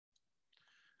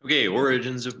Okay,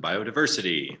 origins of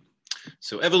biodiversity.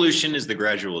 So evolution is the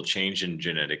gradual change in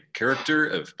genetic character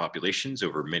of populations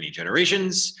over many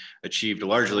generations, achieved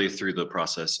largely through the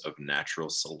process of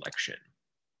natural selection.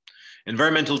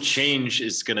 Environmental change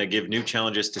is going to give new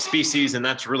challenges to species, and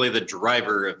that's really the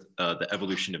driver of the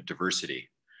evolution of diversity.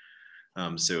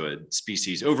 So a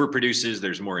species overproduces,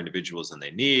 there's more individuals than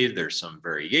they need, there's some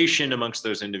variation amongst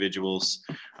those individuals.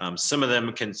 Some of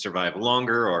them can survive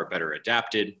longer or are better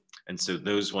adapted. And so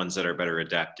those ones that are better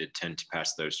adapted tend to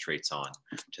pass those traits on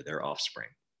to their offspring.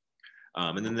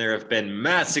 And then there have been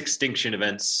mass extinction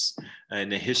events in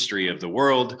the history of the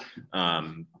world,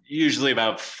 usually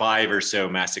about 5 or so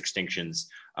mass extinctions.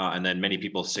 And then many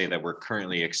people say that we're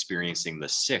currently experiencing the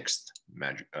 6th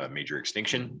major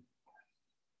extinction.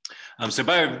 So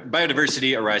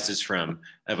biodiversity arises from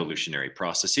evolutionary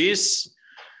processes.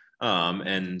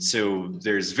 And so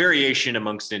there's variation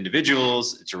amongst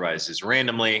individuals. It arises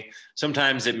randomly.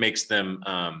 Sometimes it makes them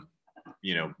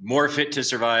more fit to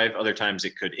survive. Other times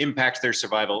it could impact their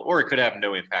survival, or it could have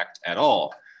no impact at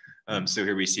all. So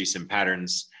here we see some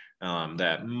patterns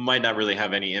that might not really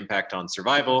have any impact on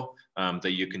survival,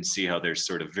 that you can see how there's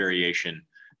sort of variation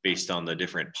based on the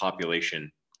different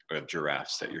population of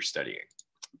giraffes that you're studying.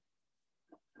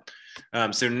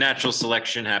 So natural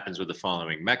selection happens with the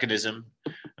following mechanism.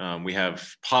 We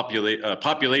have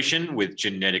population with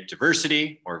genetic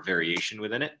diversity or variation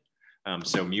within it.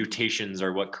 So mutations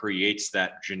are what creates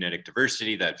that genetic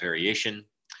diversity, that variation.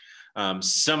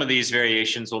 Some of these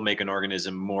variations will make an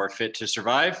organism more fit to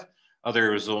survive.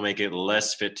 Others will make it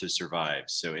less fit to survive.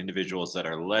 So individuals that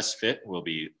are less fit will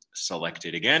be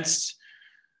selected against.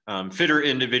 Fitter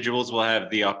individuals will have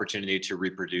the opportunity to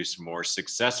reproduce more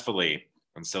successfully.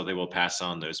 And so they will pass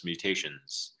on those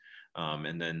mutations.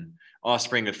 And then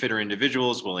offspring of fitter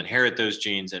individuals will inherit those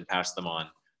genes and pass them on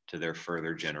to their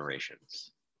further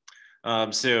generations.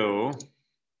 So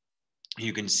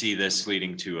you can see this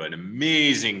leading to an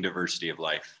amazing diversity of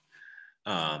life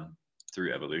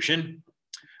through evolution.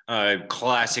 A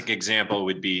classic example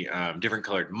would be different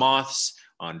colored moths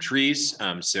on trees.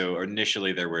 So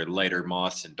initially there were lighter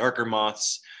moths and darker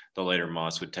moths. The lighter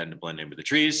moths would tend to blend in with the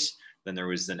trees. Then there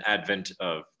was an advent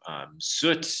of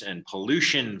soot and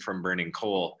pollution from burning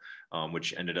coal,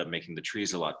 which ended up making the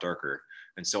trees a lot darker.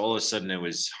 And so all of a sudden it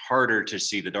was harder to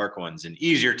see the dark ones and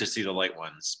easier to see the light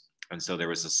ones. And so there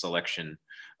was a selection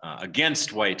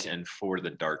against white and for the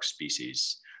dark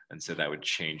species. And so that would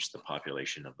change the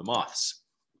population of the moths.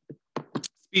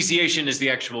 Speciation is the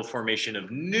actual formation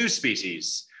of new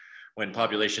species when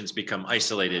populations become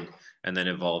isolated and then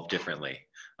evolve differently.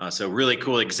 So really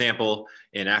cool example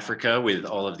in Africa with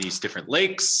all of these different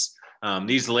lakes.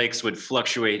 These lakes would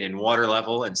fluctuate in water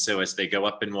level. And so as they go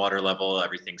up in water level,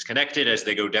 everything's connected. As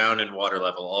they go down in water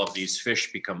level, all of these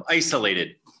fish become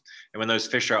isolated. And when those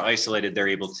fish are isolated, they're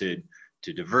able to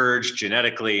diverge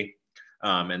genetically.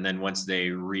 And then once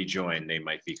they rejoin, they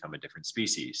might become a different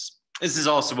species. This is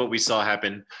also what we saw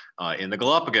happen in the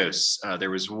Galapagos.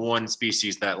 There was one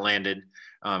species that landed,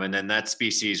 and then that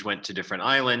species went to different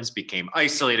islands, became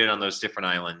isolated on those different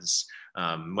islands,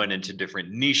 went into different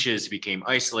niches, became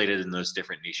isolated in those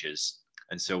different niches.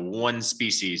 And so one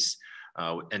species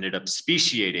ended up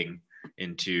speciating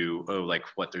into,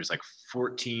 there's like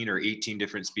 14 or 18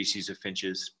 different species of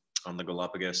finches on the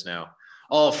Galapagos now,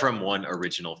 all from one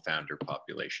original founder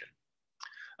population.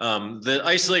 The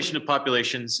isolation of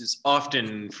populations is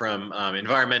often from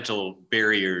environmental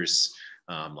barriers,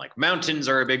 like mountains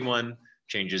are a big one,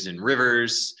 changes in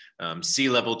rivers, sea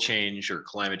level change or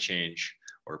climate change,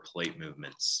 or plate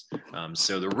movements.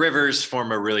 So the rivers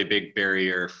form a really big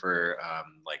barrier for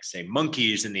say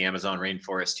monkeys in the Amazon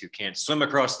rainforest who can't swim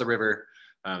across the river.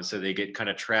 So they get kind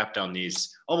of trapped on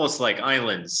these almost like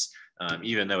islands,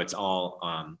 even though it's all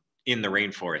in the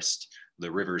rainforest. The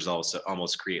rivers also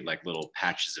almost create like little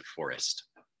patches of forest.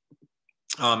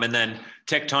 And then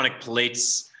tectonic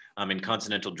plates and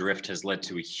continental drift has led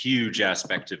to a huge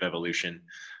aspect of evolution.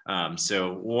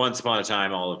 So once upon a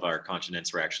time, all of our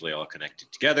continents were actually all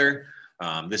connected together.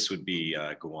 This would be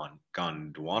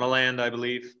Gondwanaland, I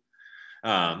believe.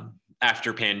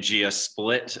 After Pangea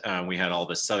split, we had all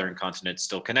the southern continents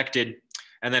still connected.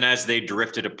 And then as they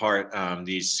drifted apart,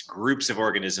 these groups of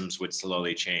organisms would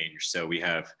slowly change. So we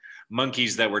have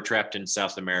monkeys that were trapped in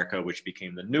South America, which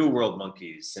became the New World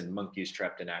monkeys, and monkeys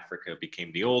trapped in Africa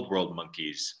became the Old World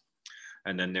monkeys.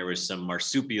 And then there was some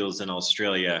marsupials in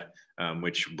Australia,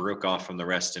 which broke off from the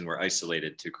rest and were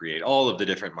isolated to create all of the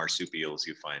different marsupials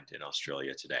you find in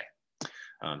Australia today.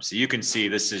 So you can see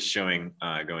this is showing,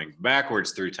 going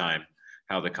backwards through time,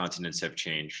 how the continents have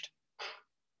changed.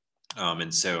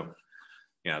 And so,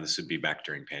 yeah, this would be back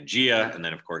during Pangea, and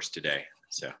then of course today.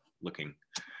 So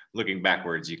looking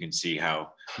backwards, you can see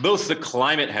how both the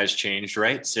climate has changed,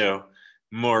 right? So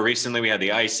more recently we had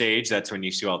the ice age. That's when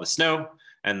you see all the snow.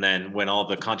 And then when all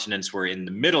the continents were in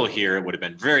the middle here, it would have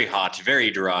been very hot, very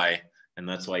dry. And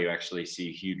that's why you actually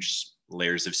see huge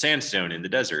layers of sandstone in the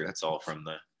desert. That's all from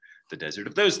the desert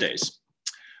of those days.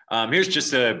 Here's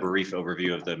just a brief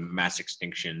overview of the mass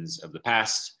extinctions of the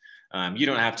past. You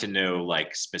don't have to know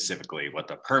like specifically what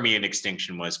the Permian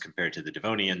extinction was compared to the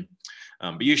Devonian,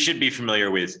 but you should be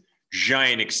familiar with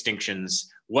giant extinctions,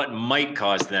 what might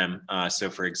cause them. So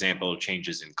for example,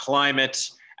 changes in climate,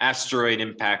 asteroid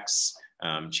impacts,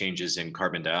 changes in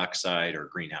carbon dioxide or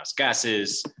greenhouse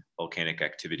gases, volcanic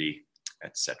activity,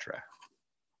 etc.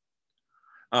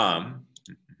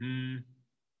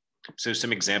 So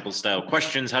some example style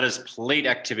questions. How does plate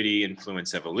activity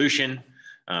influence evolution?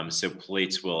 So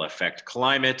plates will affect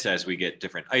climate as we get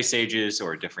different ice ages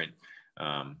or different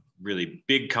really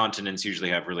big continents usually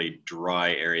have really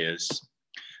dry areas.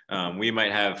 We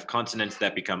might have continents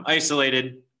that become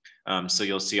isolated. So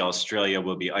you'll see Australia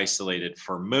will be isolated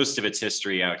for most of its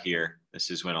history out here.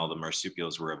 This is when all the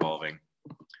marsupials were evolving,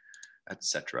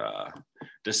 etc.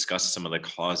 Discuss some of the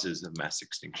causes of mass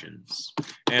extinctions.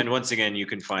 And once again, you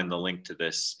can find the link to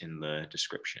this in the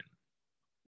description.